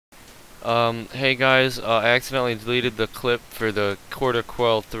Hey guys, I accidentally deleted the clip for the Quarter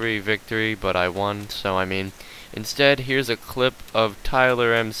Quell 3 victory, but I won, so I mean, instead, here's a clip of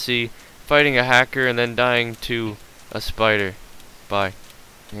Tyler MC fighting a hacker and then dying to a spider. Bye.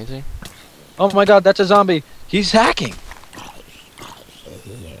 Anything? Oh my god, that's a zombie. He's hacking.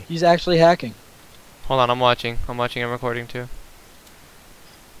 He's actually hacking. Hold on, I'm watching. I'm recording too.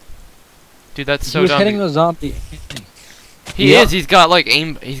 Dude, that's He so was dumb. hitting the zombie. He Yep. is, he's got like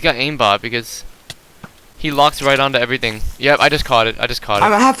he's got aimbot because he locks right onto everything. Yep, I just caught it.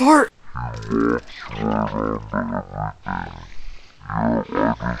 I'm a half heart.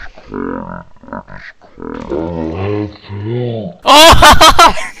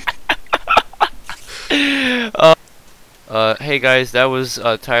 Oh! Hey guys, that was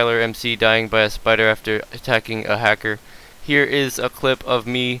Tyler MC dying by a spider after attacking a hacker. Here is a clip of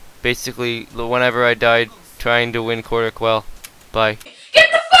me, basically, whenever I died, trying to win Quarter Quell. Bye. Get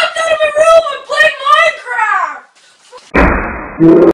the fuck out of my room! I'm playing Minecraft!